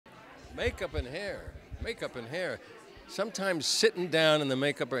Makeup and hair. Makeup and hair. Sometimes sitting down in the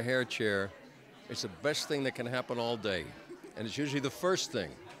makeup or hair chair, it's the best thing that can happen all day. And it's usually the first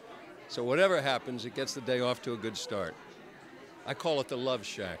thing. So whatever happens, it gets the day off to a good start. I call it the love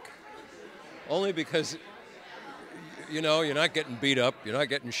shack. Only because, you know, you're not getting beat up, you're not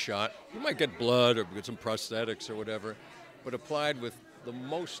getting shot. You might get blood or get some prosthetics or whatever, but applied with the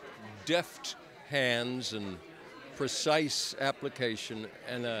most deft hands and precise application,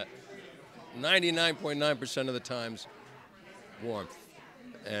 and 99.9% of the times, warmth.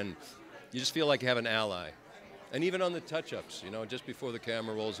 And you just feel like you have an ally. And even on the touch-ups, you know, just before the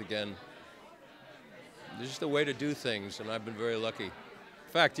camera rolls again, there's just a way to do things, and I've been very lucky. In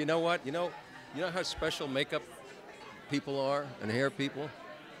fact, you know what? You know how special makeup people are and hair people?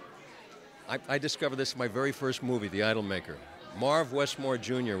 I discovered this in my very first movie, The Idol Maker. Marv Westmore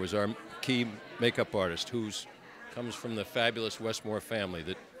Jr. was our key makeup artist, who comes from the fabulous Westmore family,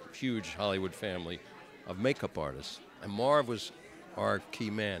 the huge Hollywood family of makeup artists. And Marv was our key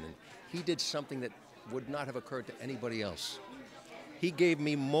man, and he did something that would not have occurred to anybody else. He gave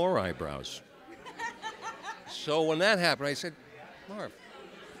me more eyebrows. So when that happened, I said, Marv,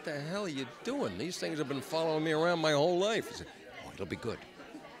 what the hell are you doing? These things have been following me around my whole life. He said, oh, it'll be good.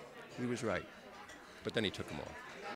 He was right. But then he took them off.